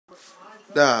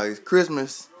Dog, it's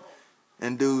Christmas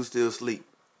and dudes still sleep.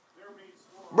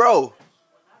 Bro,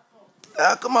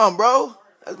 come on, bro.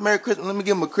 That's Merry Christmas. Let me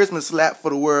give him a Christmas slap for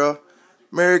the world.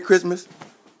 Merry Christmas.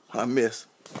 I miss.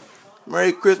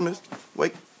 Merry Christmas.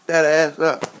 Wake that ass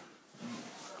up.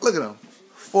 Look at him.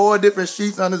 4 different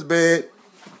sheets on his bed.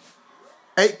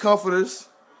 8 comforters.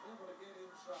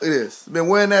 Look at this. Been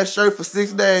wearing that shirt for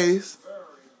 6 days.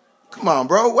 Come on,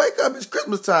 bro. Wake up. It's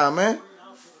Christmas time, man.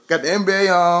 Got the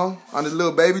NBA on this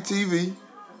little baby TV.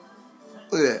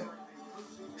 Look at that.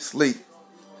 Sleep.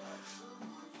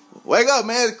 Wake up,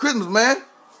 man. It's Christmas, man.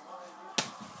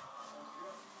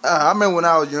 I remember when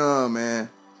I was young, man.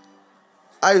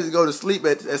 I used to go to sleep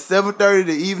at 7:30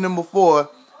 the evening before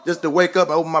just to wake up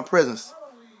and open my presents.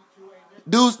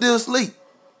 Dude still sleep.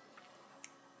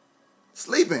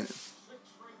 Sleeping.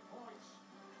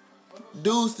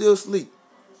 Dude still sleep.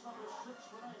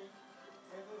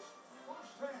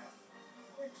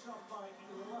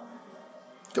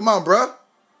 Come on, bro.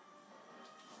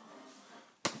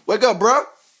 Wake up, bro.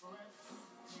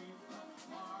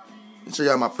 Let me show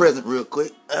y'all my present real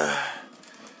quick.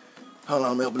 Hold on,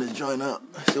 let me open this joint up.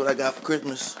 See what I got for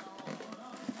Christmas.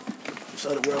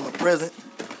 Show the world my present.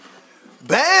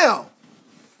 Bam!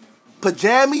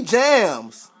 Pajama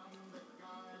Jams.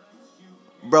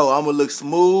 Bro, I'm gonna look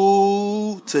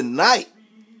smooth tonight.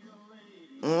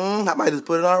 I might just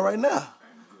put it on right now.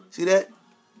 See that?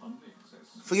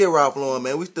 Forget Ralph Lauren,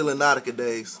 man. We still in Nautica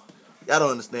days. Y'all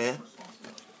don't understand.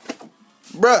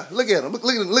 Bruh, look at him. Look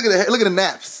at him. Look at the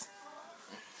naps.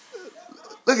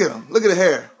 Look at him. Look at the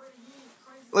hair.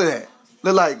 Look at that.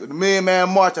 Look like the Man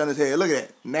March on his head. Look at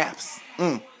that. Naps.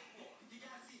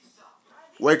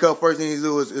 Wake up, first thing he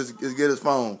do is get his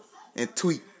phone and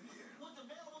tweet.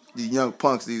 These young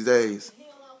punks these days.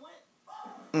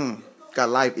 Got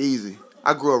life easy.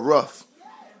 I grew up rough.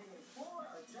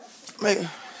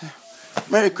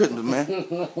 Merry Christmas, man.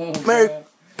 Merry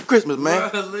Christmas,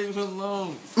 man. Leave me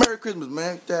alone. Merry Christmas,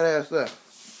 man. Get that ass up.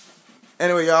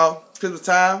 Anyway, y'all, Christmas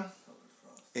time.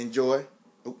 Enjoy.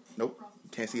 Oh, nope.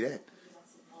 Can't see that.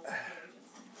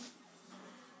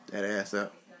 That ass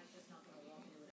up.